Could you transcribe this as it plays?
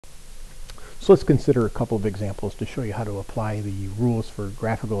So let's consider a couple of examples to show you how to apply the rules for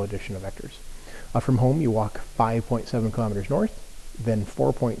graphical addition of vectors. From home, you walk 5.7 kilometers north, then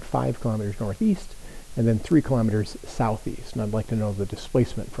 4.5 kilometers northeast, and then 3 kilometers southeast. And I'd like to know the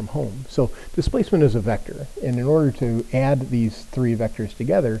displacement from home. So displacement is a vector, and in order to add these three vectors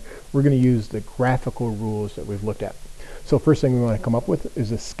together, we're going to use the graphical rules that we've looked at. So first thing we want to come up with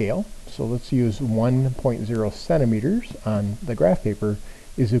is a scale. So let's use 1.0 centimeters on the graph paper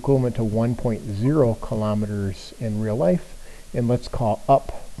is equivalent to 1.0 kilometers in real life, and let's call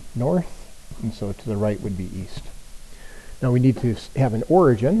up north, and so to the right would be east. Now we need to have an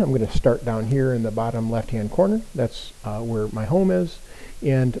origin. I'm going to start down here in the bottom left-hand corner. That's where my home is.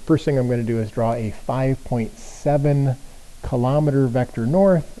 And first thing I'm going to do is draw a 5.7 kilometer vector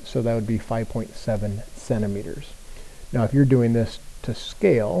north, so that would be 5.7 centimeters. Now if you're doing this to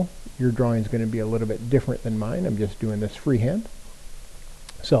scale, your drawing is going to be a little bit different than mine. I'm just doing this freehand.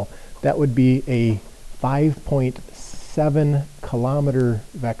 So that would be a 5.7 kilometer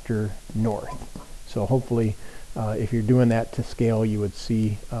vector north. So hopefully if you're doing that to scale, you would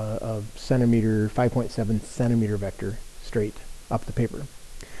see a centimeter, 5.7 centimeter vector straight up the paper.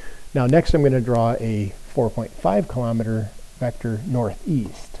 Now next I'm going to draw a 4.5 kilometer vector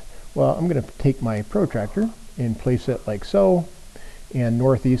northeast. Well, I'm going to take my protractor and place it like so, and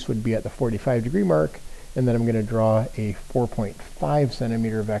northeast would be at the 45-degree mark, and then I'm going to draw a 4.5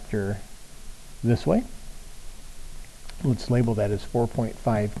 centimeter vector this way. Let's label that as 4.5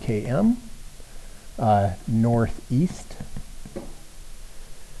 km. Northeast,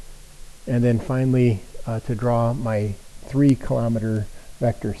 and then finally to draw my 3 kilometer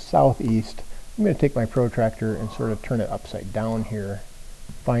vector southeast, I'm going to take my protractor and sort of turn it upside down here,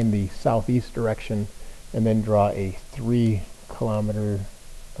 find the southeast direction, and then draw a 3 kilometer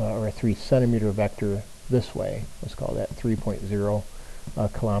or a 3 centimeter vector this way. Let's call that 3.0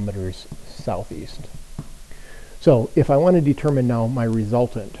 kilometers southeast. So if I want to determine now my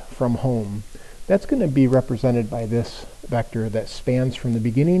resultant from home, that's going to be represented by this vector that spans from the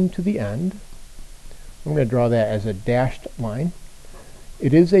beginning to the end. I'm going to draw that as a dashed line.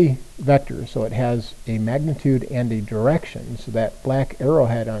 It is a vector, so it has a magnitude and a direction. So that black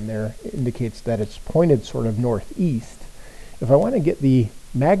arrowhead on there indicates that it's pointed sort of northeast. If I want to get the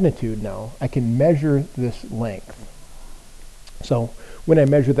magnitude now, I can measure this length. So when I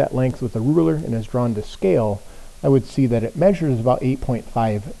measure that length with a ruler and is drawn to scale, I would see that it measures about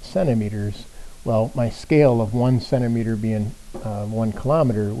 8.5 centimeters. Well, my scale of 1 centimeter being 1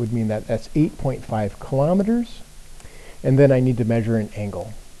 kilometer would mean that that's 8.5 kilometers. And then I need to measure an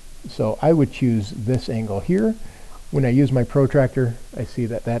angle. So I would choose this angle here. When I use my protractor, I see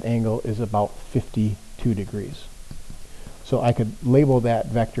that that angle is about 52 degrees. So I could label that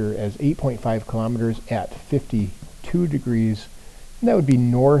vector as 8.5 kilometers at 52 degrees. And that would be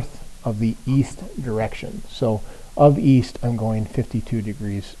north of the east direction. So of east, I'm going 52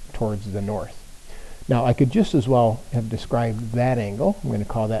 degrees towards the north. Now I could just as well have described that angle. I'm going to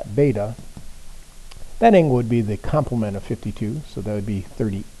call that beta. That angle would be the complement of 52, so that would be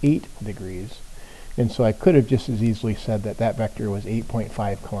 38 degrees. And so I could have just as easily said that that vector was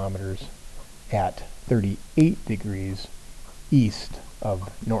 8.5 kilometers at 38 degrees east of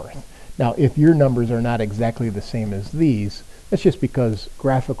north. Now if your numbers are not exactly the same as these, that's just because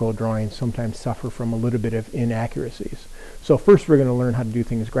graphical drawings sometimes suffer from a little bit of inaccuracies. So first we're going to learn how to do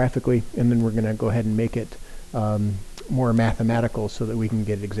things graphically, and then we're going to go ahead and make it more mathematical so that we can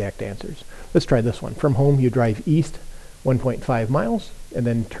get exact answers. Let's try this one. From home, you drive east 1.5 miles, and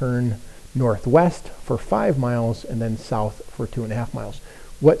then turn northwest for 5 miles, and then south for 2.5 miles.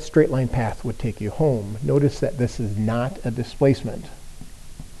 What straight line path would take you home? Notice that this is not a displacement.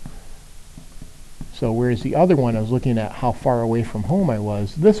 So whereas the other one I was looking at how far away from home I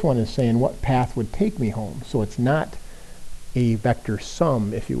was, this one is saying what path would take me home. So it's not a vector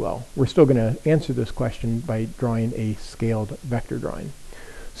sum, if you will. We're still going to answer this question by drawing a scaled vector drawing.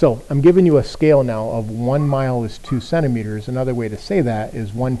 So I'm giving you a scale now of 1 mile is 2 centimeters. Another way to say that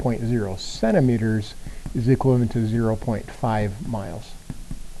is 1.0 centimeters is equivalent to 0.5 miles.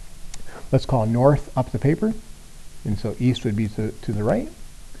 Let's call north up the paper, and so east would be to the right.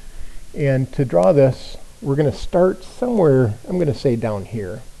 And to draw this, we're going to start somewhere, I'm going to say down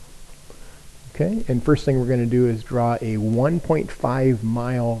here. Okay, and first thing we're going to do is draw a 1.5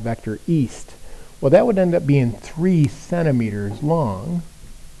 mile vector east. Well, that would end up being 3 centimeters long.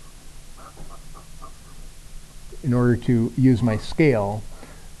 In order to use my scale,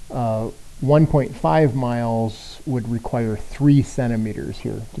 1.5 miles would require 3 centimeters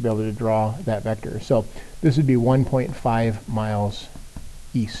here to be able to draw that vector. So this would be 1.5 miles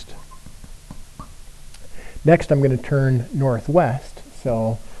east. Next, I'm going to turn northwest.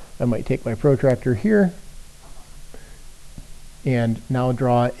 So I might take my protractor here and now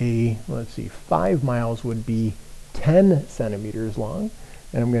draw a, let's see, 5 miles would be 10 centimeters long.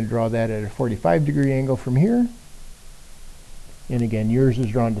 And I'm going to draw that at a 45-degree angle from here. And again, yours is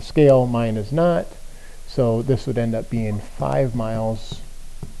drawn to scale, mine is not. So this would end up being 5 miles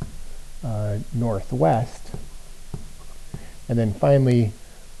northwest. And then finally,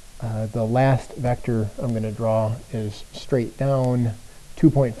 the last vector I'm going to draw is straight down.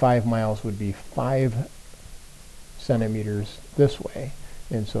 2.5 miles would be 5 centimeters this way.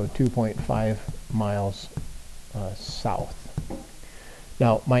 And so 2.5 miles south.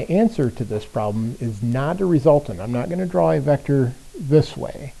 Now, my answer to this problem is not a resultant. I'm not going to draw a vector this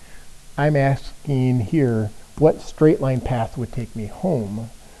way. I'm asking here what straight line path would take me home.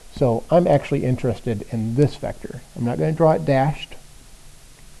 So I'm actually interested in this vector. I'm not going to draw it dashed.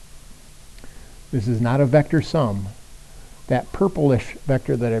 This is not a vector sum. That purplish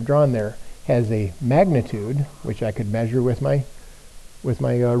vector that I've drawn there has a magnitude, which I could measure with my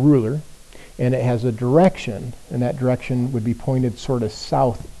ruler, and it has a direction, and that direction would be pointed sort of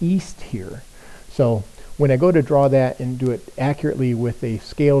southeast here. So when I go to draw that and do it accurately with a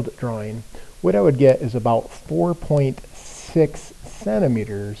scaled drawing, what I would get is about 4.6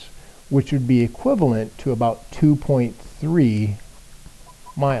 centimeters, which would be equivalent to about 2.3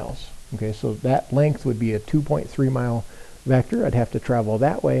 miles. Okay, so that length would be a 2.3 mile vector. I'd have to travel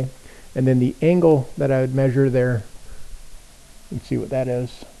that way. And then the angle that I would measure there, let's see what that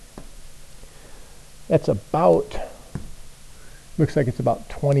is. That's about, looks like it's about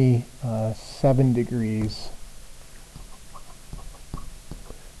 27 degrees.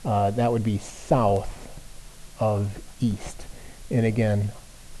 That would be south of east. And again,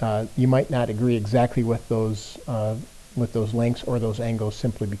 you might not agree exactly with those lengths or those angles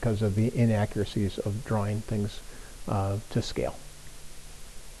simply because of the inaccuracies of drawing things to scale.